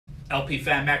LP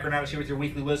Fan Macronauts here with your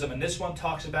weekly wisdom, and this one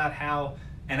talks about how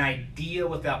an idea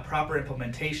without proper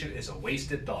implementation is a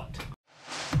wasted thought.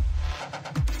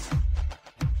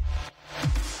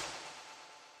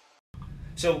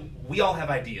 So we all have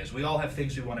ideas, we all have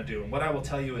things we want to do, and what I will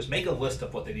tell you is make a list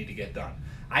of what they need to get done.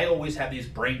 I always have these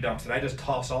brain dumps that I just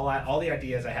toss all the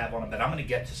ideas I have on them that I'm going to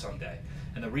get to someday.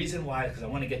 And the reason why is because I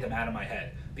want to get them out of my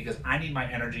head, because I need my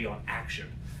energy on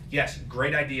action. Yes,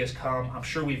 great ideas come. I'm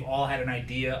sure we've all had an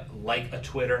idea like a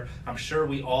Twitter. I'm sure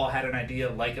we all had an idea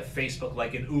like a Facebook,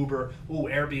 like an Uber. Ooh,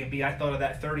 Airbnb, I thought of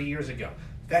that 30 years ago.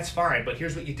 That's fine, but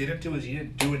here's what you didn't do is you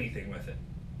didn't do anything with it.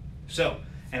 So,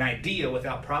 an idea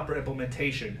without proper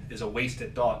implementation is a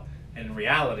wasted thought, and in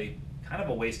reality, kind of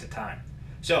a waste of time.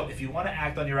 So if you want to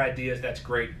act on your ideas, that's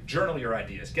great. Journal your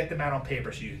ideas. Get them out on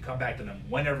paper so you can come back to them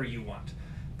whenever you want.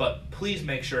 But please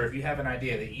make sure if you have an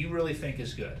idea that you really think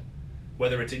is good,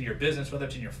 whether it's in your business, whether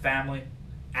it's in your family,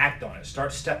 act on it.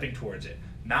 Start stepping towards it.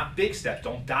 Not big steps.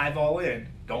 Don't dive all in.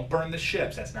 Don't burn the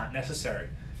ships. That's not necessary.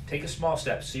 Take a small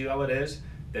step. See how it is.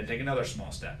 Then take another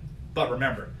small step. But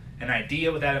remember, an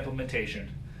idea without implementation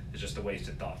is just a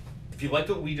wasted thought. If you like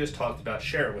what we just talked about,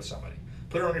 share it with somebody.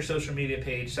 Put it on your social media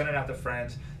page. Send it out to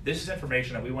friends. This is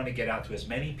information that we want to get out to as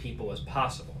many people as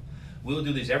possible. We'll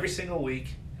do these every single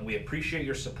week, and we appreciate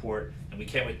your support, and we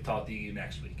can't wait to talk to you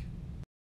next week.